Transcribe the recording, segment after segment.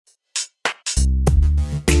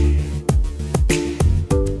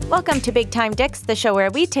Welcome to Big Time Dicks, the show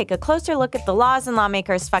where we take a closer look at the laws and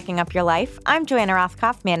lawmakers fucking up your life. I'm Joanna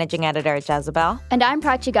Rothkopf, managing editor at Jezebel. And I'm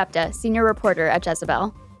Prachi Gupta, senior reporter at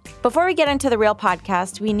Jezebel. Before we get into the real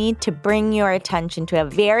podcast, we need to bring your attention to a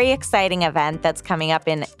very exciting event that's coming up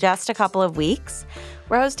in just a couple of weeks.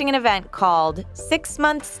 We're hosting an event called 6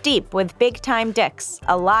 Months Deep with Big Time Dicks,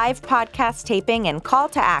 a live podcast taping and call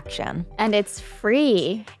to action. And it's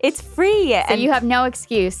free. It's free. So you have no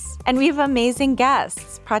excuse. And we have amazing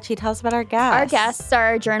guests. Prachi, tell us about our guests. Our guests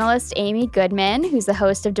are journalist Amy Goodman, who's the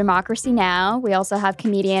host of Democracy Now! We also have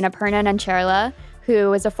comedian Aparna Nancherla,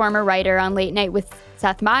 who is a former writer on Late Night with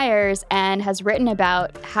Seth Meyers and has written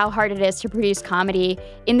about how hard it is to produce comedy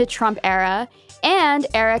in the Trump era. And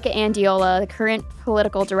Erica Andiola, the current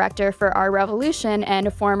political director for Our Revolution and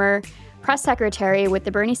a former press secretary with the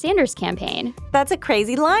Bernie Sanders campaign. That's a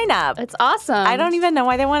crazy lineup. It's awesome. I don't even know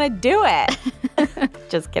why they want to do it.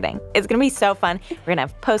 Just kidding. It's going to be so fun. We're going to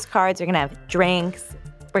have postcards. We're going to have drinks.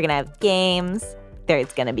 We're going to have games.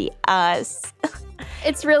 There's going to be us.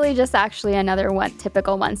 It's really just actually another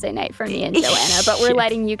typical Wednesday night for me and Joanna, but we're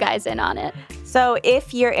letting you guys in on it. So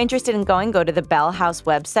if you're interested in going, go to the Bell House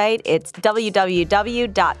website. It's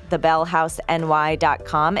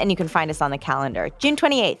www.thebellhouseny.com, and you can find us on the calendar, June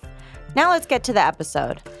 28th. Now let's get to the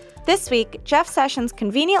episode. This week, Jeff Sessions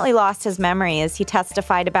conveniently lost his memory as he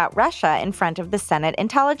testified about Russia in front of the Senate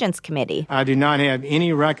Intelligence Committee. I do not have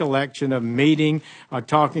any recollection of meeting or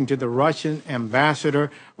talking to the Russian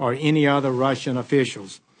ambassador or any other Russian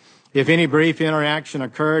officials. If any brief interaction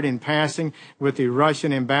occurred in passing with the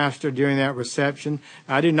Russian ambassador during that reception,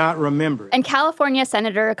 I do not remember it. And California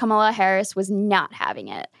Senator Kamala Harris was not having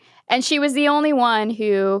it. And she was the only one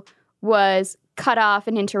who was cut off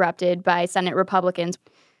and interrupted by Senate Republicans.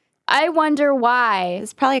 I wonder why.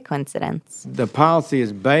 It's probably a coincidence. The policy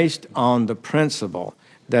is based on the principle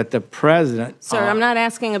that the president... Sir, I'm not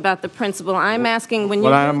asking about the principle. I'm asking when you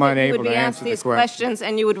would be asked these questions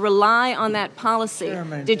and you would rely on that policy.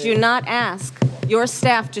 Chairman, did you not ask your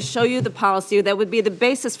staff to show you the policy that would be the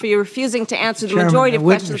basis for you refusing to answer the majority of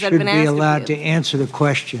questions that have been asked of you? Should be allowed to answer the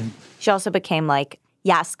question. She also became like,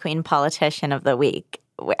 Yes Queen Politician of the Week.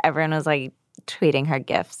 Everyone was like, tweeting her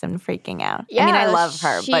gifts and freaking out. Yeah, I mean, I love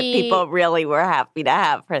her, but people really were happy to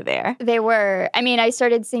have her there. They were. I mean, I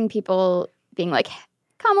started seeing people being like,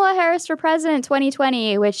 Kamala Harris for president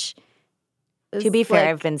 2020, which to be fair,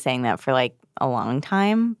 I've been saying that for like a long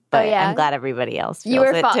time, but I'm glad everybody else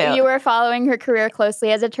feels it too. You were following her career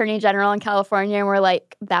closely as Attorney General in California, and we're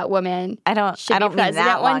like, that woman I don't mean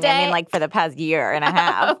that long. I mean, like for the past year and a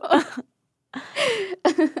half.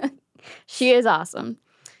 She is awesome.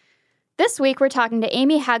 This week, we're talking to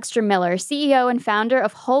Amy Hagstrom Miller, CEO and founder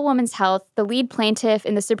of Whole Woman's Health, the lead plaintiff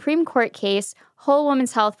in the Supreme Court case Whole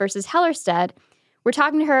Woman's Health versus Hellerstedt. We're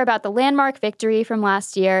talking to her about the landmark victory from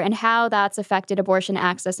last year and how that's affected abortion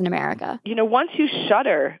access in America. You know, once you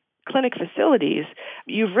shutter clinic facilities,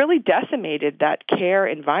 you've really decimated that care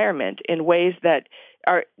environment in ways that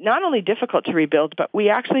are not only difficult to rebuild, but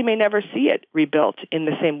we actually may never see it rebuilt in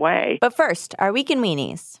the same way. But first, our Week in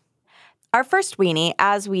Weenies. Our first weenie,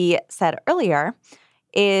 as we said earlier,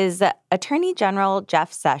 is Attorney General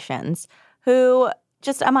Jeff Sessions, who,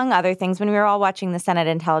 just among other things, when we were all watching the Senate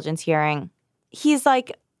intelligence hearing, he's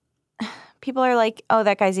like, people are like, oh,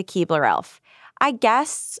 that guy's a Keebler elf. I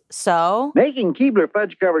guess so. Making Keebler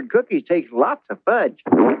fudge-covered cookies takes lots of fudge.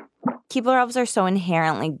 Keebler elves are so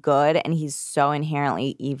inherently good, and he's so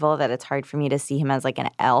inherently evil that it's hard for me to see him as like an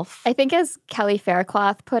elf. I think as Kelly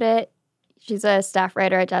Faircloth put it, she's a staff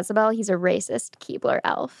writer at Jezebel, he's a racist Keebler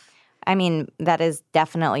elf. I mean, that is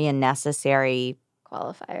definitely a necessary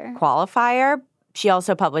qualifier. She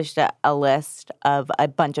also published a list of a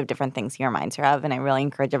bunch of different things he reminds her of, and I really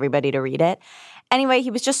encourage everybody to read it. Anyway, he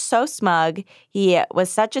was just so smug. He was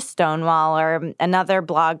such a stonewaller. Another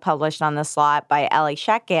blog published on the slot by Ellie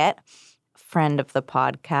Sheckett, friend of the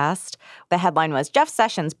podcast. The headline was, Jeff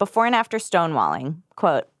Sessions, before and after stonewalling.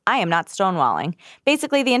 Quote, I am not stonewalling.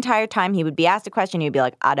 Basically, the entire time he would be asked a question, he'd be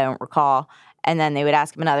like, I don't recall. And then they would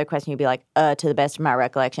ask him another question. He'd be like, to the best of my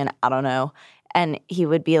recollection, I don't know. And he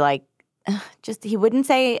would be like, he wouldn't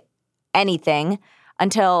say anything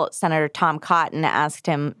until Senator Tom Cotton asked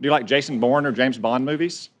him. Do you like Jason Bourne or James Bond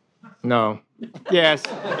movies? No. Yes.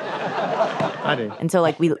 I do. And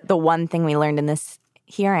so, the one thing we learned in this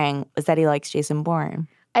hearing was that he likes Jason Bourne.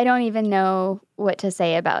 I don't even know what to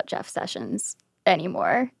say about Jeff Sessions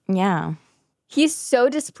anymore. Yeah. He's so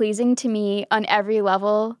displeasing to me on every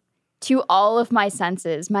level, to all of my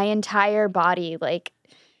senses. My entire body,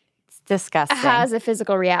 it's disgusting. Has a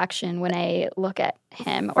physical reaction when I look at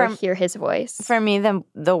him or hear his voice. For me,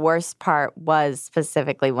 the worst part was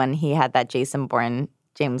specifically when he had that Jason Bourne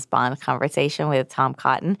James Bond conversation with Tom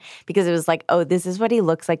Cotton because it was like, oh, this is what he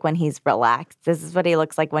looks like when he's relaxed. This is what he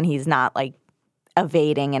looks like when he's not like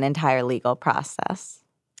evading an entire legal process.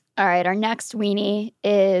 All right, our next weenie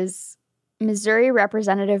is Missouri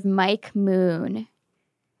Representative Mike Moon,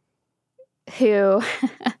 who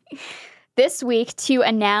this week to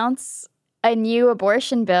announce a new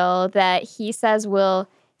abortion bill that he says will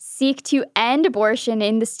seek to end abortion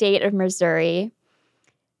in the state of Missouri.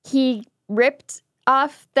 He ripped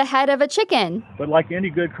off the head of a chicken. But like any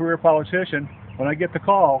good career politician, when I get the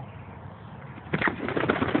call,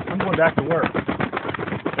 I'm going back to work.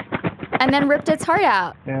 And then ripped its heart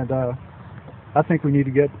out. And I think we need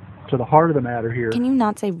to get to the heart of the matter here. Can you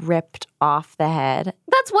not say ripped off the head?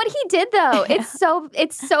 That's what he did, though. It's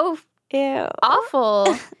so Ew.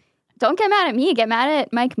 awful. Don't get mad at me. Get mad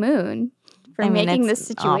at Mike Moon for making this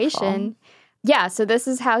situation. Awful. Yeah, so this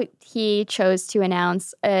is how he chose to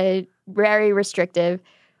announce a very restrictive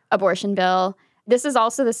abortion bill. This is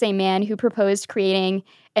also the same man who proposed creating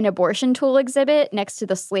an abortion tool exhibit next to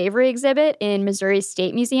the slavery exhibit in Missouri's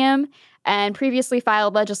State Museum and previously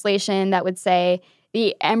filed legislation that would say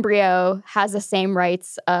the embryo has the same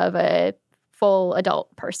rights of a full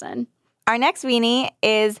adult person. Our next weenie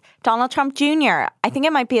is Donald Trump Jr. I think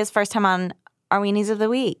it might be his first time on our Weenies of the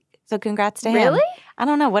Week. So congrats to him. Really? I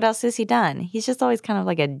don't know. What else has he done? He's just always kind of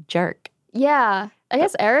like a jerk. Yeah. I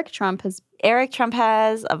guess Eric Trump has,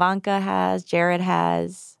 Ivanka has, Jared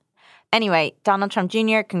has. Anyway, Donald Trump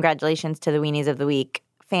Jr., congratulations to the Weenies of the Week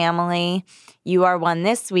family. You are one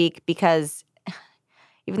this week because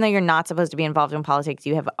even though you're not supposed to be involved in politics,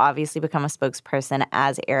 you have obviously become a spokesperson,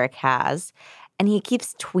 as Eric has. And he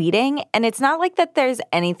keeps tweeting. And it's not like that there's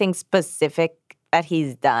anything specific that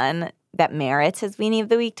he's done that merits his Weenie of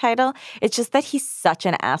the Week title. It's just that he's such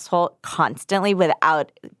an asshole constantly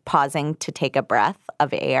without pausing to take a breath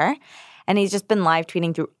of air. And he's just been live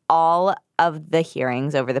tweeting through all of the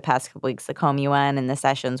hearings over the past couple weeks, the Comey one and the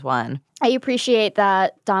Sessions one. I appreciate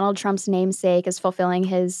that Donald Trump's namesake is fulfilling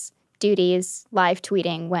his duties live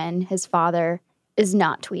tweeting when his father is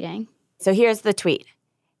not tweeting. So here's the tweet.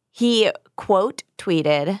 He quote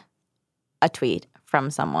tweeted a tweet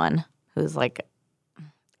from someone who's like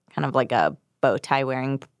kind of like a bow tie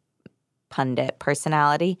wearing pundit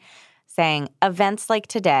personality saying events like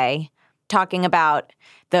today, talking about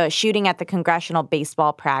the shooting at the congressional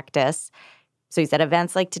baseball practice. So he said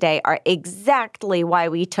events like today are exactly why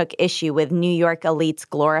we took issue with New York elites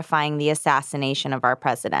glorifying the assassination of our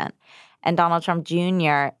president. And Donald Trump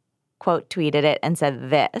Jr. quote tweeted it and said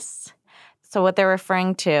this. So what they're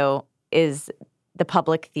referring to is the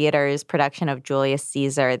Public Theater's production of Julius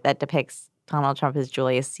Caesar that depicts Donald Trump as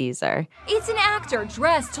Julius Caesar. It's an actor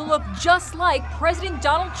dressed to look just like President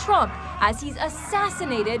Donald Trump as he's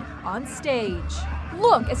assassinated on stage.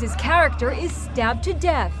 Look as his character is stabbed to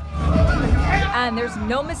death. And there's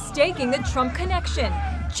no mistaking the Trump connection.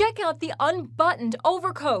 Check out the unbuttoned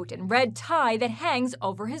overcoat and red tie that hangs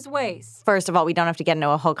over his waist. First of all, we don't have to get into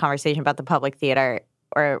a whole conversation about the Public Theater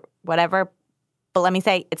or whatever. But let me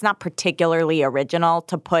say, it's not particularly original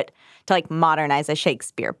to modernize a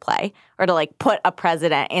Shakespeare play or to put a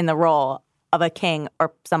president in the role of a king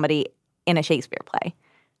or somebody in a Shakespeare play.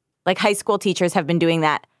 High school teachers have been doing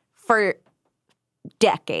that for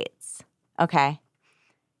decades, okay?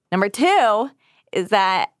 Number two is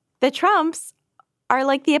that the Trumps are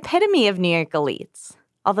like the epitome of New York elites,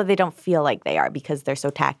 although they don't feel like they are because they're so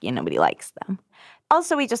tacky and nobody likes them.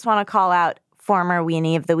 Also, we just want to call out former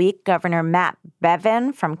Weenie of the Week, Governor Matt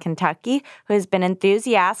Bevin from Kentucky, who has been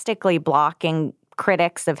enthusiastically blocking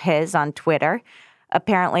critics of his on Twitter.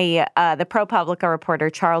 Apparently, the ProPublica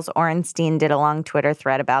reporter Charles Orenstein did a long Twitter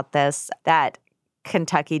thread about this, that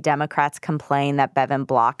Kentucky Democrats complain that Bevin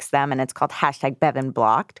blocks them, and it's called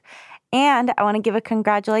 #BevinBlocked. And I want to give a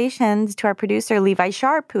congratulations to our producer, Levi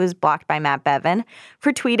Sharp, who is blocked by Matt Bevin,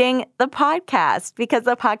 for tweeting the podcast because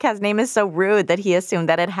the podcast name is so rude that he assumed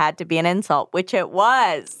that it had to be an insult, which it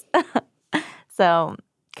was. So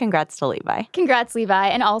congrats to Levi. Congrats, Levi.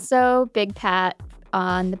 And also big pat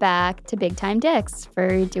on the back to Big Time Dicks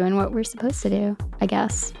for doing what we're supposed to do, I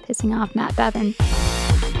guess, pissing off Matt Bevin.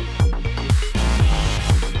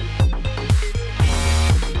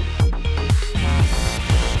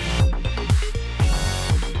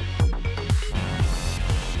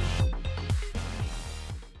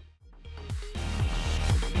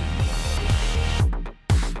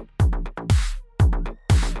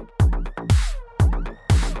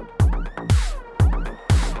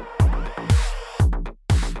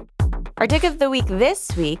 Our Dick of the Week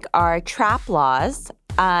this week are trap laws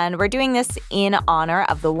And we're doing this in honor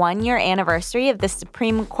of the 1-year anniversary of the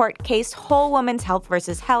Supreme Court case Whole Woman's Health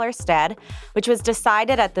versus Hellerstedt, which was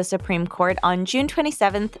decided at the Supreme Court on June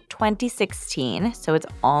 27th, 2016. So it's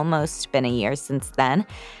almost been a year since then.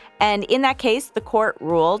 And in that case, the court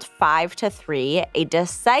ruled 5-3, a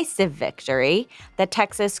decisive victory, that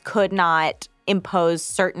Texas could not impose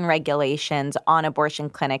certain regulations on abortion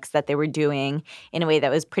clinics that they were doing in a way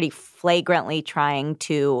that was pretty flagrantly trying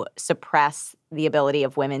to suppress the ability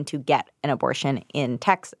of women to get an abortion in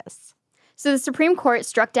Texas. So the Supreme Court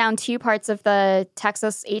struck down 2 parts of the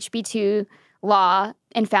Texas HB2 law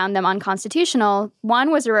and found them unconstitutional.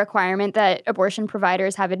 One was a requirement that abortion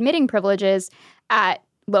providers have admitting privileges at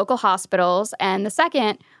local hospitals, and the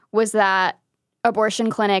second was that abortion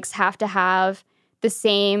clinics have to have the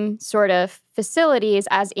same sort of facilities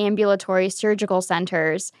as ambulatory surgical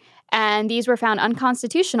centers. And these were found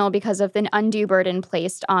unconstitutional because of the undue burden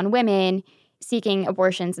placed on women seeking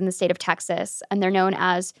abortions in the state of Texas. And they're known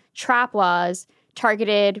as TRAP laws,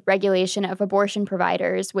 targeted regulation of abortion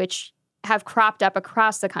providers, which have cropped up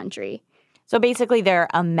across the country. So basically, they're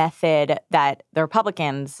a method that the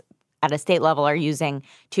Republicans at a state level are using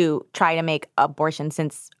to try to make abortion,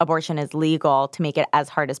 since abortion is legal, to make it as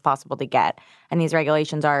hard as possible to get. And these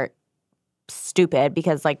regulations are stupid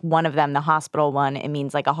because, like, one of them, the hospital one, it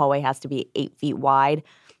means like a hallway has to be 8 feet wide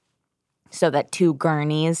so that 2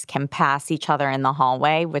 gurneys can pass each other in the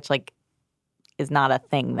hallway, which, like, is not a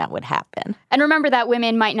thing that would happen. And remember that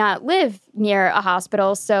women might not live near a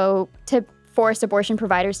hospital, so to force abortion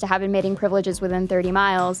providers to have admitting privileges within 30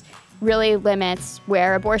 miles really limits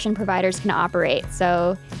where abortion providers can operate.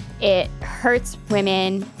 So it hurts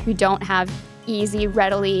women who don't have easy,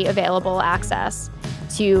 readily available access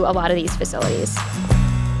to a lot of these facilities.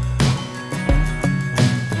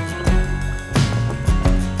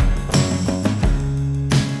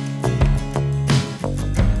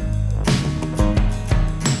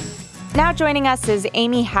 Now joining us is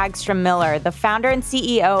Amy Hagstrom Miller, the founder and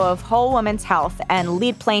CEO of Whole Woman's Health and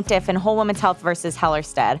lead plaintiff in Whole Woman's Health versus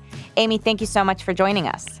Hellerstedt. Amy, thank you so much for joining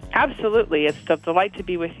us. Absolutely. It's a delight to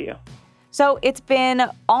be with you. So it's been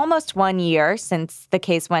almost 1 year since the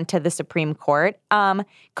case went to the Supreme Court.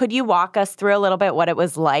 Could you walk us through a little bit what it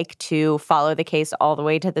was like to follow the case all the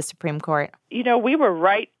way to the Supreme Court? You know, we were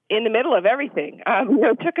right in the middle of everything.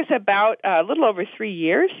 It took us about a little over 3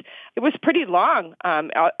 years. It was pretty long.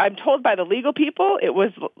 I'm told by the legal people it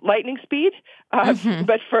was lightning speed,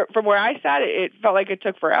 but from where I sat, it felt like it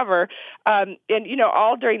took forever. And, you know,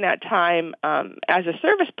 all during that time, as a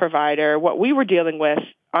service provider, what we were dealing with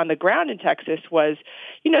on the ground in Texas was,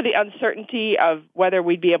 you know, the uncertainty of whether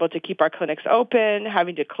we'd be able to keep our clinics open,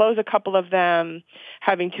 having to close a couple of them,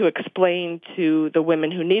 having to explain to the women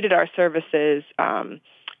who needed our services,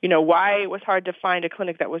 you know, why it was hard to find a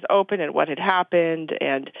clinic that was open and what had happened.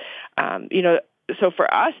 And, you know, so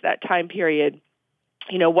for us, that time period,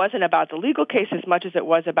 you know, wasn't about the legal case as much as it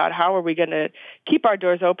was about how are we going to keep our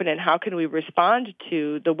doors open and how can we respond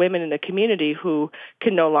to the women in the community who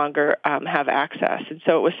can no longer have access. And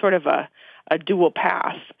so it was sort of a dual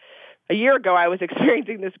path. A year ago, I was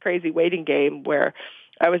experiencing this crazy waiting game where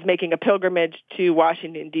I was making a pilgrimage to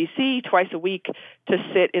Washington, D.C. twice a week to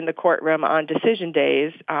sit in the courtroom on decision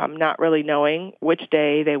days, not really knowing which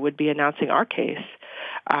day they would be announcing our case.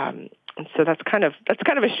 And so that's kind of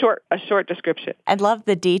a short description. I'd love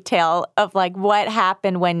the detail of like what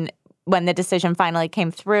happened when the decision finally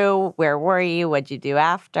came through. Where were you? What'd you do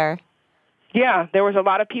after? Yeah, there was a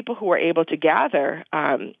lot of people who were able to gather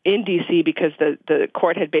in D.C. because the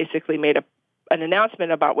court had basically made an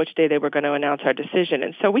announcement about which day they were going to announce our decision.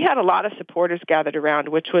 And so we had a lot of supporters gathered around,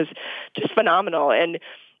 which was just phenomenal. And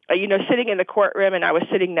you know, sitting in the courtroom, and I was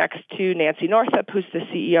sitting next to Nancy Northup, who's the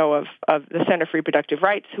CEO of the Center for Reproductive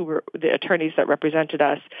Rights, who were the attorneys that represented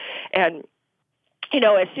us. And, you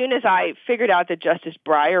know, as soon as I figured out that Justice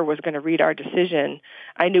Breyer was going to read our decision,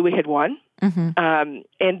 I knew we had won. And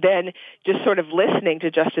then just sort of listening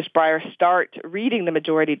to Justice Breyer start reading the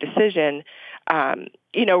majority decision,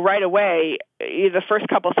 you know, right away, the first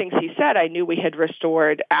couple things he said, I knew we had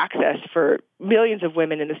restored access for millions of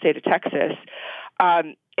women in the state of Texas.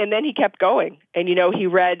 And then he kept going. And, you know, he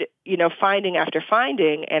read, you know, finding after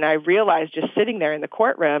finding. And I realized just sitting there in the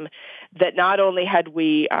courtroom that not only had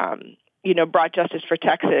we, you know, brought justice for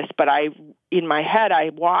Texas, but in my head, I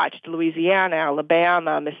watched Louisiana,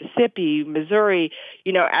 Alabama, Mississippi, Missouri.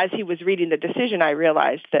 You know, as he was reading the decision, I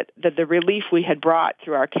realized that the relief we had brought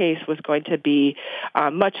through our case was going to be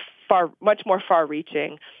much more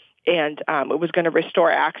far-reaching. And it was going to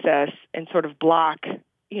restore access and sort of block,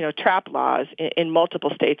 you know, TRAP laws in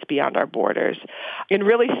multiple states beyond our borders, and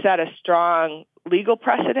really set a strong legal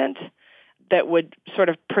precedent that would sort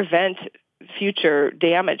of prevent future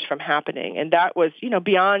damage from happening. And that was,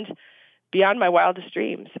 beyond my wildest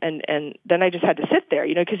dreams. And then I just had to sit there,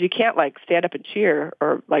 because you can't like stand up and cheer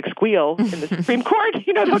or like squeal in the Supreme Court,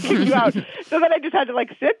 they'll kick you out. So then I just had to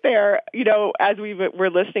like sit there, as we were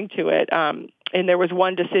listening to it. And there was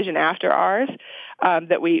one decision after ours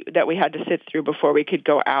that we had to sit through before we could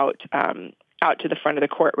go out to the front of the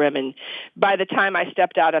courtroom. And by the time I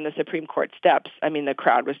stepped out on the Supreme Court steps, I mean, the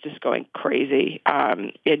crowd was just going crazy. How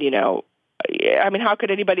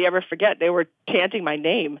could anybody ever forget? They were chanting my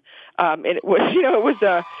name. And it was,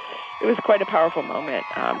 it was quite a powerful moment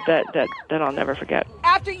that I'll never forget.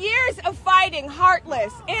 After years of fighting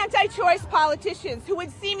heartless, anti-choice politicians who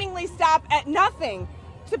would seemingly stop at nothing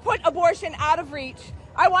to put abortion out of reach,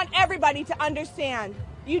 I want everybody to understand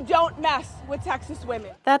you don't mess with Texas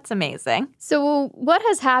women. That's amazing. So what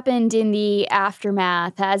has happened in the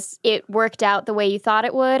aftermath? Has it worked out the way you thought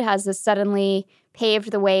it would? Has this suddenly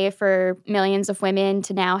paved the way for millions of women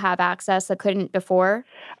to now have access that couldn't before?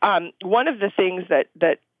 One of the things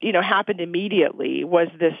that happened immediately was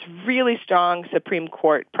this really strong Supreme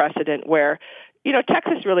Court precedent where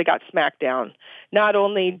Texas really got smacked down. Not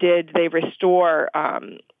only did they restore,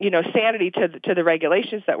 sanity to the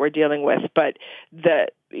regulations that we're dealing with, but the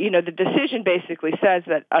decision basically says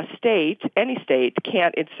that any state,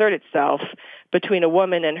 can't insert itself between a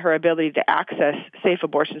woman and her ability to access safe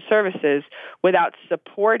abortion services without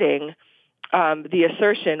supporting the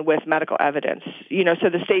assertion with medical evidence. So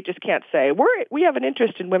the state just can't say we have an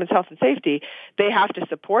interest in women's health and safety. They have to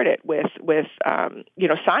support it with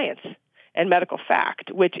science and medical fact,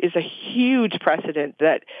 which is a huge precedent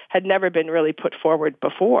that had never been really put forward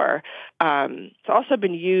before. It's also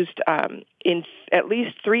been used in at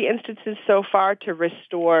least 3 instances so far to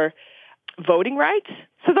restore voting rights.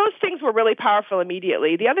 So those things were really powerful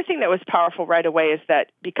immediately. The other thing that was powerful right away is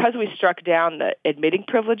that because we struck down the admitting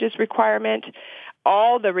privileges requirement,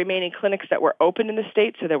 all the remaining clinics that were open in the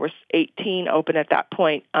state, so there were 18 open at that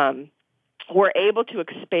point, were able to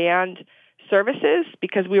expand services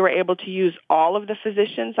because we were able to use all of the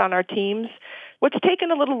physicians on our teams. What's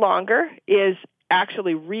taken a little longer is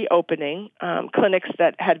actually reopening clinics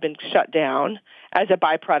that had been shut down as a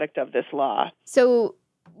byproduct of this law. So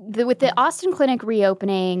with the Austin clinic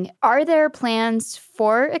reopening, are there plans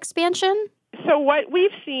for expansion? So what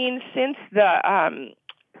we've seen since the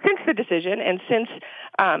decision and since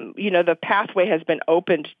the pathway has been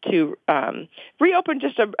opened to reopen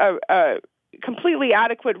just a completely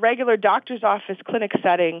adequate regular doctor's office clinic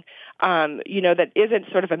setting, that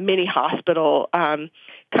isn't sort of a mini hospital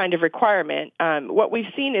kind of requirement. What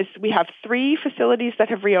we've seen is we have 3 facilities that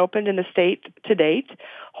have reopened in the state to date,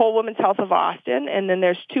 Whole Woman's Health of Austin, and then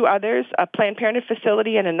there's 2 others, a Planned Parenthood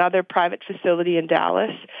facility and another private facility in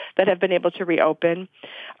Dallas that have been able to reopen.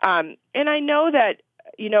 And I know that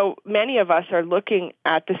many of us are looking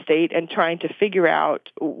at the state and trying to figure out,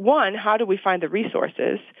 one, how do we find the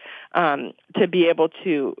resources to be able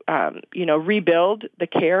to, rebuild the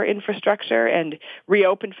care infrastructure and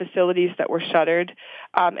reopen facilities that were shuttered,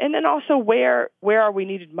 and then also where are we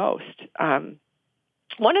needed most.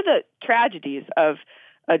 One of the tragedies of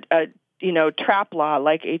a trap law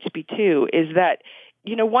like HB2 is that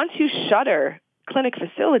once you shutter clinic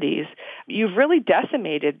facilities, you've really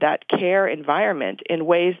decimated that care environment in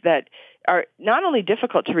ways that are not only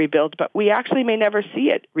difficult to rebuild, but we actually may never see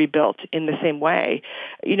it rebuilt in the same way.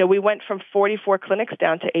 We went from 44 clinics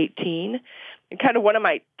down to 18. And kind of one of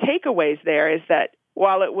my takeaways there is that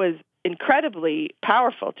while it was incredibly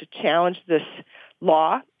powerful to challenge this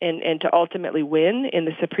law and to ultimately win in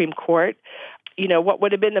the Supreme Court, what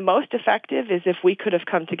would have been the most effective is if we could have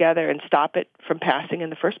come together and stop it from passing in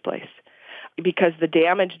the first place. Because the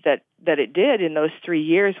damage that it did in those 3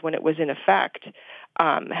 years when it was in effect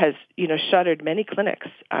has shuttered many clinics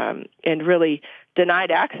and really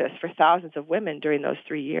denied access for thousands of women during those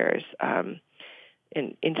 3 years. And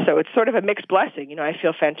so it's sort of a mixed blessing. I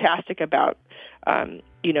feel fantastic about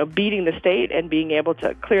beating the state and being able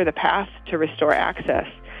to clear the path to restore access.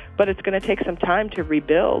 But it's going to take some time to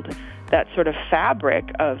rebuild that sort of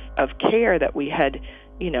fabric of care that we had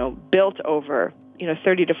built over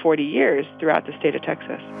 30 to 40 years throughout the state of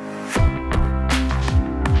Texas.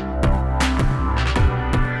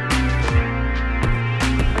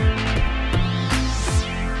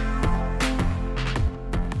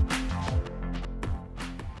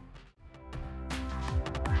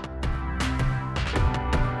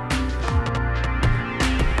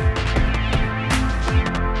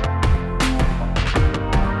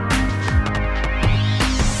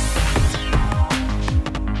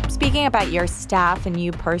 Speaking about your staff and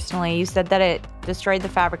you personally, you said that it destroyed the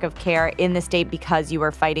fabric of care in the state because you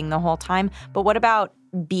were fighting the whole time. But what about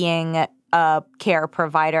being a care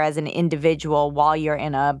provider as an individual while you're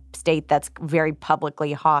in a state that's very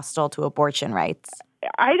publicly hostile to abortion rights?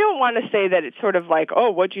 I don't want to say that it's sort of like, oh,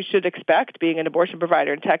 what you should expect being an abortion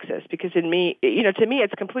provider in Texas, because to me,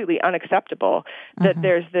 it's completely unacceptable that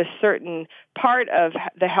there's this certain part of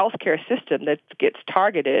the healthcare system that gets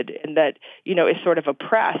targeted and that, is sort of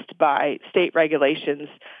oppressed by state regulations,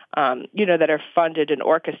 that are funded and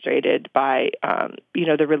orchestrated by,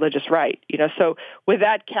 the religious right. So with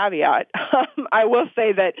that caveat, I will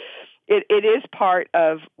say that it is part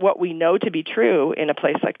of what we know to be true in a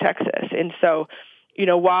place like Texas. And so,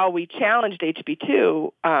 while we challenged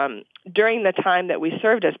HB2, during the time that we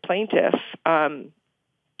served as plaintiffs,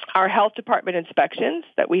 our health department inspections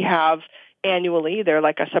that we have annually, they're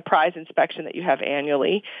like a surprise inspection that you have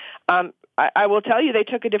annually, I will tell you they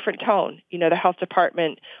took a different tone. The health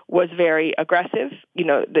department was very aggressive.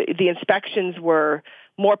 The inspections were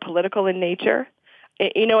more political in nature.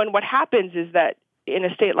 And what happens is that in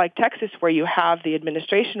a state like Texas where you have the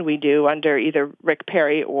administration we do under either Rick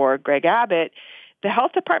Perry or Greg Abbott, the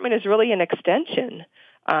health department is really an extension.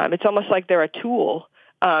 It's almost like they're a tool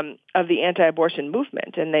of the anti-abortion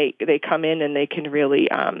movement, and they come in and they can really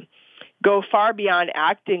go far beyond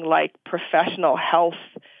acting like professional health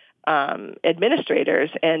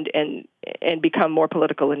administrators and become more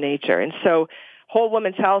political in nature. And so Whole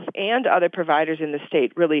Woman's Health and other providers in the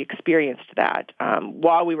state really experienced that.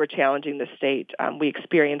 While we were challenging the state, we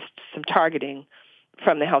experienced some targeting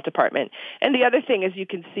from the health department. And the other thing is you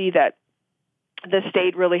can see that the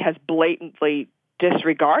state really has blatantly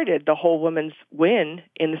disregarded the Whole Woman's win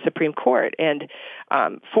in the Supreme Court. And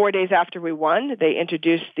 4 days after we won, they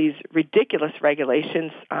introduced these ridiculous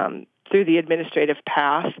regulations through the administrative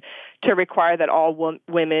path to require that all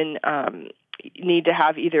women need to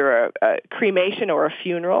have either a cremation or a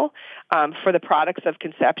funeral for the products of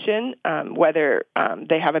conception, whether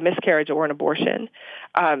they have a miscarriage or an abortion.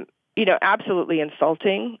 Absolutely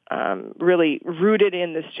insulting, really rooted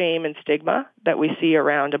in the shame and stigma that we see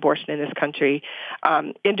around abortion in this country,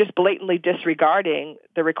 and just blatantly disregarding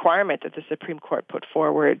the requirement that the Supreme Court put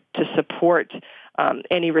forward to support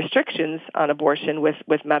any restrictions on abortion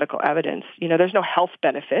with medical evidence. There's no health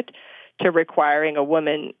benefit to requiring a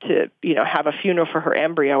woman to, have a funeral for her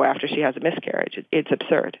embryo after she has a miscarriage. It's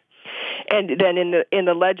absurd. And then in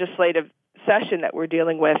the legislative session that we're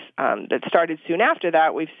dealing with that started soon after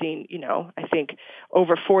that, we've seen, I think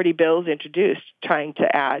over 40 bills introduced trying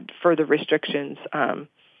to add further restrictions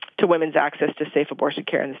to women's access to safe abortion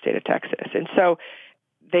care in the state of Texas. And so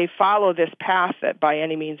they follow this path that by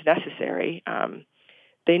any means necessary.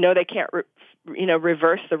 They know they can't,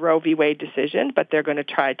 reverse the Roe v. Wade decision, but they're going to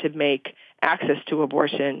try to make access to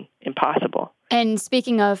abortion impossible. And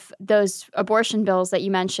speaking of those abortion bills that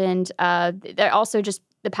you mentioned, they're also just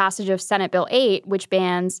the passage of Senate Bill 8, which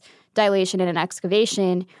bans dilation and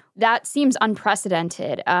excavation. That seems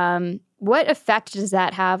unprecedented. What effect does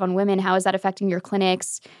that have on women? How is that affecting your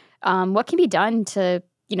clinics? What can be done to,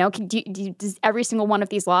 does every single one of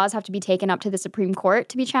these laws have to be taken up to the Supreme Court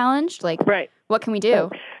to be challenged? Right. What can we do?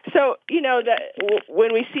 So,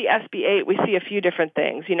 when we see SB 8, we see a few different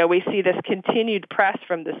things. We see this continued press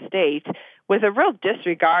from the state with a real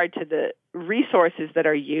disregard to the resources that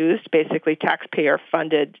are used, basically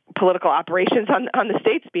taxpayer-funded political operations on the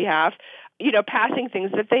state's behalf, passing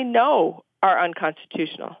things that they know are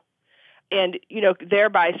unconstitutional. And,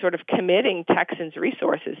 thereby sort of committing Texans'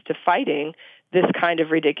 resources to fighting this kind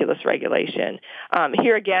of ridiculous regulation.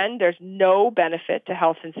 Here again, there's no benefit to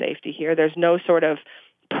health and safety here. There's no sort of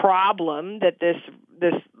problem that this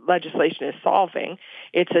legislation is solving.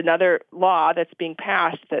 It's another law that's being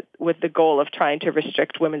passed that with the goal of trying to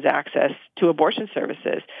restrict women's access to abortion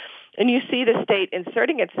services. And you see the state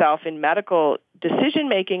inserting itself in medical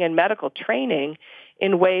decision-making and medical training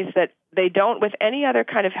in ways that they don't with any other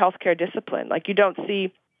kind of healthcare discipline. Like you don't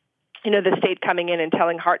see, the state coming in and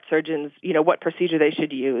telling heart surgeons, what procedure they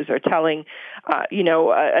should use, or telling,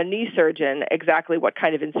 a knee surgeon exactly what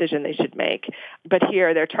kind of incision they should make. But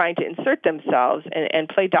here they're trying to insert themselves and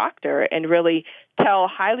play doctor and really tell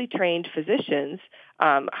highly trained physicians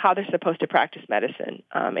how they're supposed to practice medicine.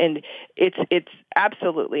 And it's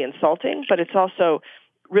absolutely insulting, but it's also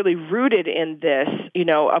really rooted in this,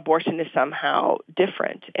 abortion is somehow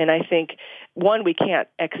different. And I think, one, we can't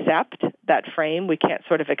accept that frame. We can't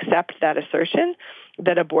sort of accept that assertion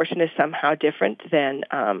that abortion is somehow different than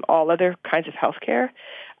all other kinds of health care.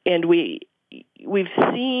 And we've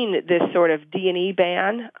seen this sort of D&E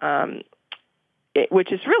ban,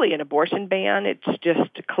 which is really an abortion ban. It's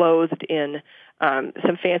just clothed in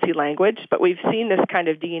some fancy language, but we've seen this kind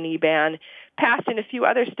of D&E ban passed in a few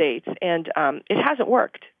other states, and it hasn't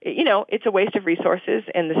worked. It's a waste of resources,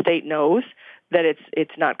 and the state knows that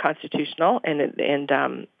it's not constitutional, and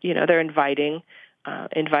they're inviting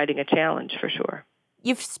a challenge for sure.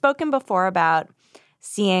 You've spoken before about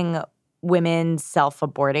seeing women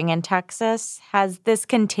self-aborting in Texas. Has this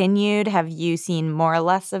continued? Have you seen more or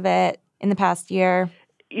less of it in the past year?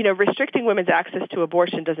 Restricting women's access to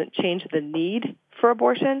abortion doesn't change the need for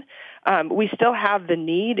abortion. We still have the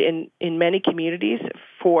need in many communities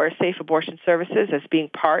for safe abortion services as being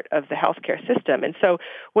part of the healthcare system. And so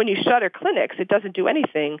when you shutter clinics, it doesn't do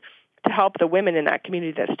anything to help the women in that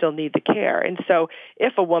community that still need the care. And so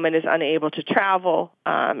if a woman is unable to travel,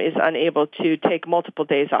 is unable to take multiple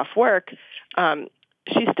days off work,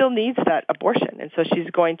 she still needs that abortion. And so she's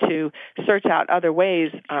going to search out other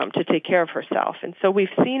ways to take care of herself. And so we've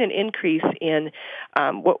seen an increase in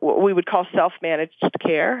what we would call self-managed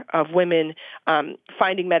care of women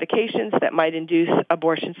finding medications that might induce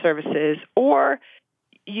abortion services or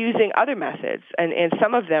using other methods. And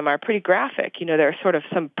some of them are pretty graphic. There are sort of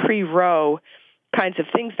some pre-Roe kinds of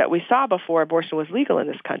things that we saw before abortion was legal in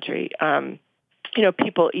this country.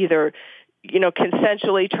 People either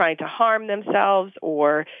consensually trying to harm themselves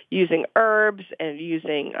or using herbs and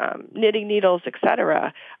using knitting needles, et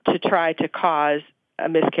cetera, to try to cause a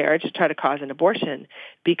miscarriage, to try to cause an abortion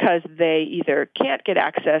because they either can't get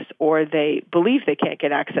access or they believe they can't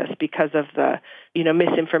get access because of the,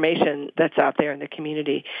 misinformation that's out there in the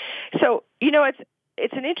community. So,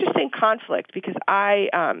 it's an interesting conflict because I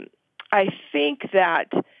think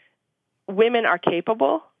that women are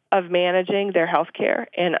capable of managing their health care,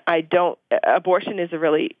 and abortion is a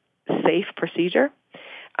really safe procedure.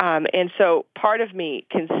 And so part of me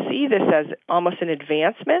can see this as almost an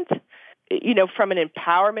advancement, from an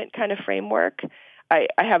empowerment kind of framework. I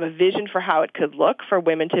have a vision for how it could look for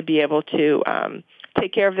women to be able to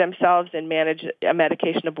take care of themselves and manage a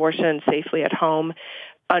medication abortion safely at home.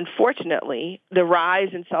 Unfortunately, the rise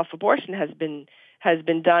in self-abortion has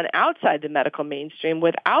been done outside the medical mainstream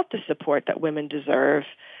without the support that women deserve,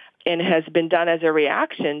 and has been done as a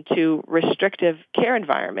reaction to restrictive care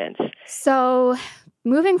environments. So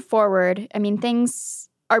moving forward, things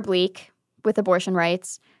are bleak with abortion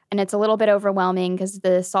rights, and it's a little bit overwhelming because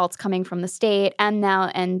the assault's coming from the state and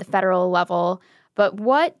the federal level. But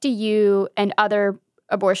what do you and other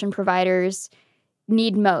abortion providers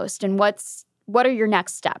need most, and what are your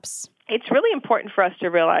next steps? It's really important for us to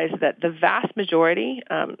realize that the vast majority,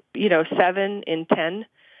 7 in 10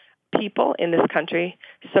 people in this country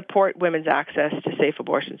support women's access to safe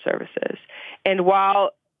abortion services. And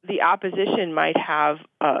while the opposition might have,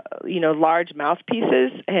 large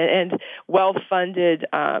mouthpieces and well-funded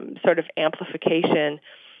sort of amplification,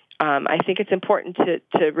 I think it's important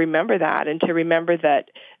to remember that and to remember that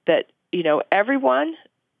everyone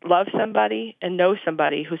loves somebody and knows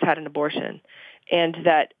somebody who's had an abortion. And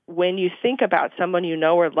that when you think about someone you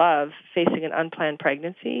know or love facing an unplanned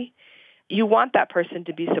pregnancy, you want that person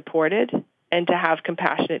to be supported and to have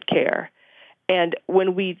compassionate care. And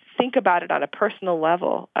when we think about it on a personal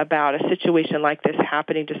level, about a situation like this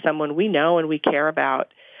happening to someone we know and we care about,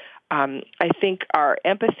 I think our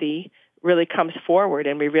empathy really comes forward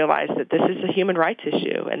and we realize that this is a human rights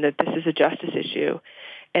issue and that this is a justice issue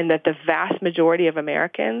and that the vast majority of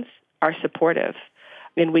Americans are supportive.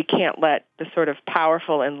 And we can't let the sort of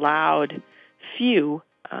powerful and loud few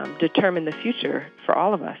determine the future for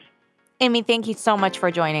all of us. Amy, thank you so much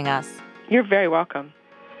for joining us. You're very welcome.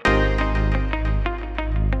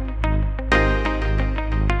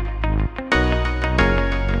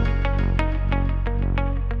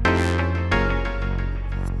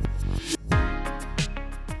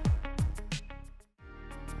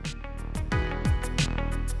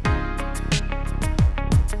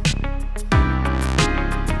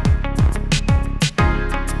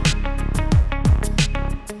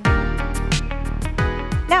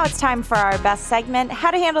 Now it's time for our best segment, How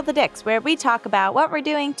to Handle the Dicks, where we talk about what we're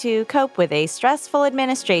doing to cope with a stressful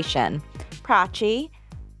administration. Prachi,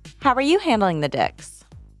 how are you handling the dicks?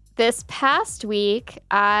 This past week,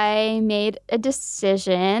 I made a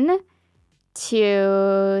decision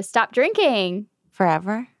to stop drinking.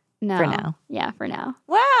 Forever? No. For now? Yeah, for now.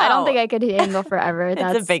 Wow. I don't think I could handle forever. It's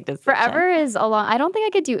a big decision. Forever is a long... I don't think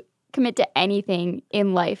I could commit to anything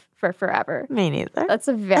in life for forever. Me neither. That's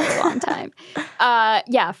a very long time.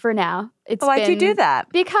 Yeah, for now. Why'd you do that?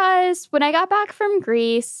 Because when I got back from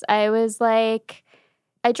Greece, I was like,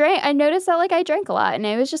 I noticed that I drank a lot, and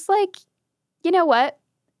I was just like, you know what?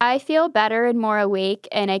 I feel better and more awake,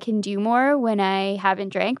 and I can do more when I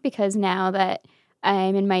haven't drank, because now that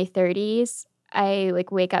I'm in my 30s, I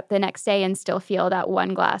like wake up the next day and still feel that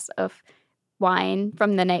one glass of wine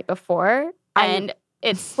from the night before. And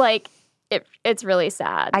it's like, it's really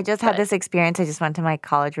sad. I just had this experience. I just went to my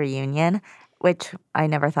college reunion, which I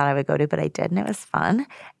never thought I would go to, but I did, and it was fun.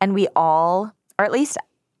 And we all, or at least,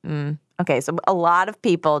 so a lot of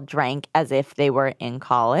people drank as if they were in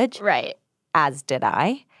college. Right. As did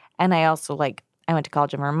I. And I also, I went to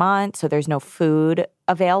college in Vermont, so there's no food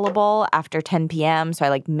available after 10 p.m., so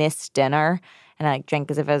I, missed dinner. And I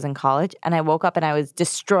drank as if I was in college. And I woke up and I was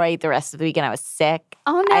destroyed the rest of the weekend. I was sick.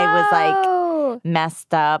 Oh, no. I was,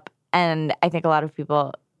 messed up. And I think a lot of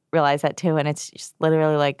people realize that, too. And it's just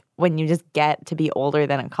literally, when you just get to be older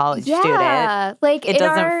than a college student. It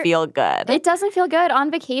doesn't feel good. It doesn't feel good. On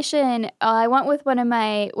vacation, I went with one of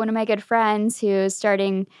my good friends who's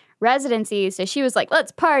starting residency. So she was like,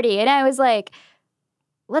 let's party. And I was like,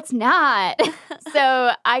 let's not.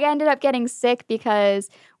 So I ended up getting sick because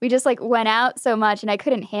we just went out so much and I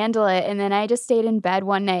couldn't handle it. And then I just stayed in bed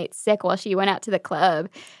one night sick while she went out to the club.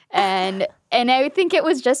 And I think it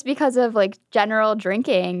was just because of general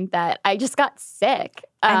drinking that I just got sick.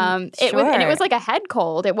 It was like a head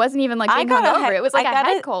cold. It wasn't even being hungover. It was a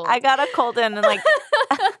head cold. I got a cold and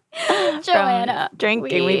Joanna, from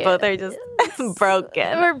drinking. We both are just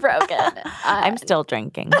broken. We're broken. I'm still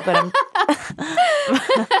drinking, but I'm.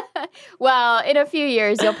 Well, in a few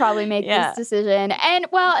years, you'll probably make this decision. And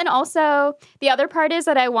also the other part is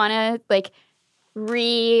that I want to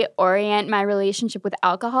reorient my relationship with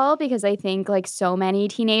alcohol because I think so many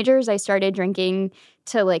teenagers, I started drinking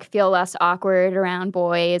to feel less awkward around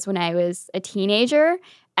boys when I was a teenager.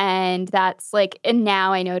 And that's and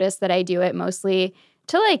now I notice that I do it mostly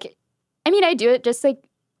to I do it just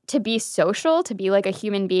to be social, to be a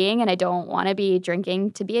human being. And I don't want to be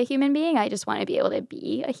drinking to be a human being. I just want to be able to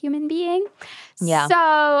be a human being. Yeah.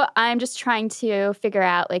 So I'm just trying to figure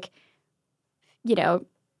out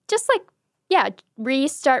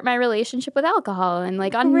restart my relationship with alcohol and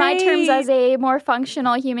on my terms as a more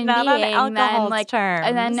functional human not being on alcohol's terms.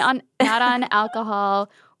 And then not on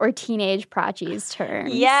alcohol or teenage prachi's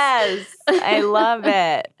terms. Yes, I love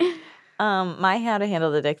it. My how to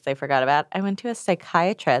handle the dicks I forgot about. I went to a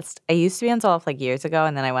psychiatrist. I used to be on Zoloft years ago,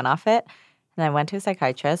 and then I went off it. And I went to a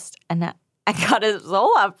psychiatrist, and I got a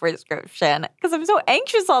Zoloft prescription because I'm so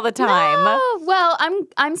anxious all the time. No. Well,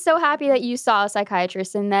 I'm so happy that you saw a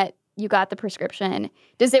psychiatrist and that you got the prescription.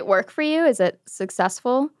 Does it work for you? Is it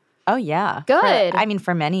successful? Oh, yeah. Good.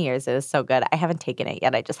 For many years, it was so good. I haven't taken it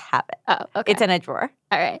yet. I just have it. Oh, okay. It's in a drawer.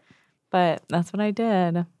 All right. But that's what I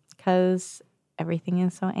did because everything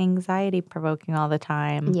is so anxiety-provoking all the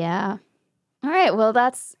time. Yeah. All right. Well,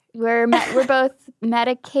 we're both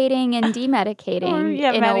medicating and demedicating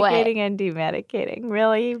in a way. Medicating and demedicating.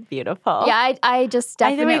 Really beautiful. Yeah, I just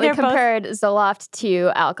definitely compared Zoloft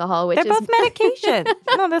to alcohol, which they're both medication.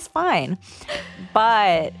 No, that's fine.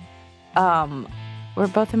 But we're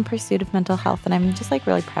both in pursuit of mental health, and I'm just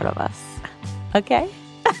really proud of us. Okay?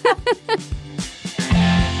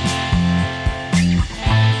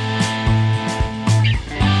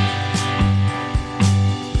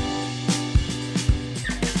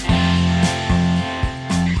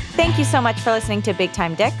 Thank you so much for listening to Big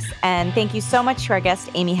Time Dicks, and thank you so much to our guest,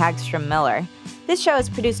 Amy Hagstrom Miller. This show is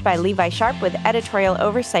produced by Levi Sharp with editorial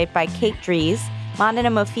oversight by Kate Dries. Mandana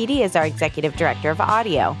Mofidi is our executive director of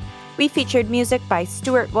audio. We featured music by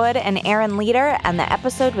Stuart Wood and Aaron Leader, and the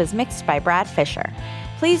episode was mixed by Brad Fisher.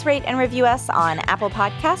 Please rate and review us on Apple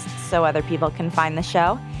Podcasts so other people can find the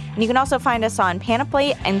show. And you can also find us on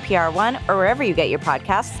Panoply, NPR One, or wherever you get your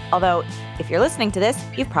podcasts, although if you're listening to this,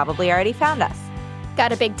 you've probably already found us.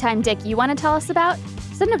 Got a big time dick you want to tell us about?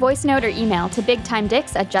 Send a voice note or email to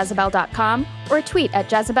bigtimedicks@jezebel.com or a tweet at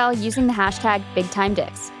Jezebel using the hashtag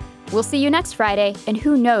BigTimeDicks. We'll see you next Friday, and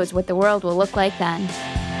who knows what the world will look like then.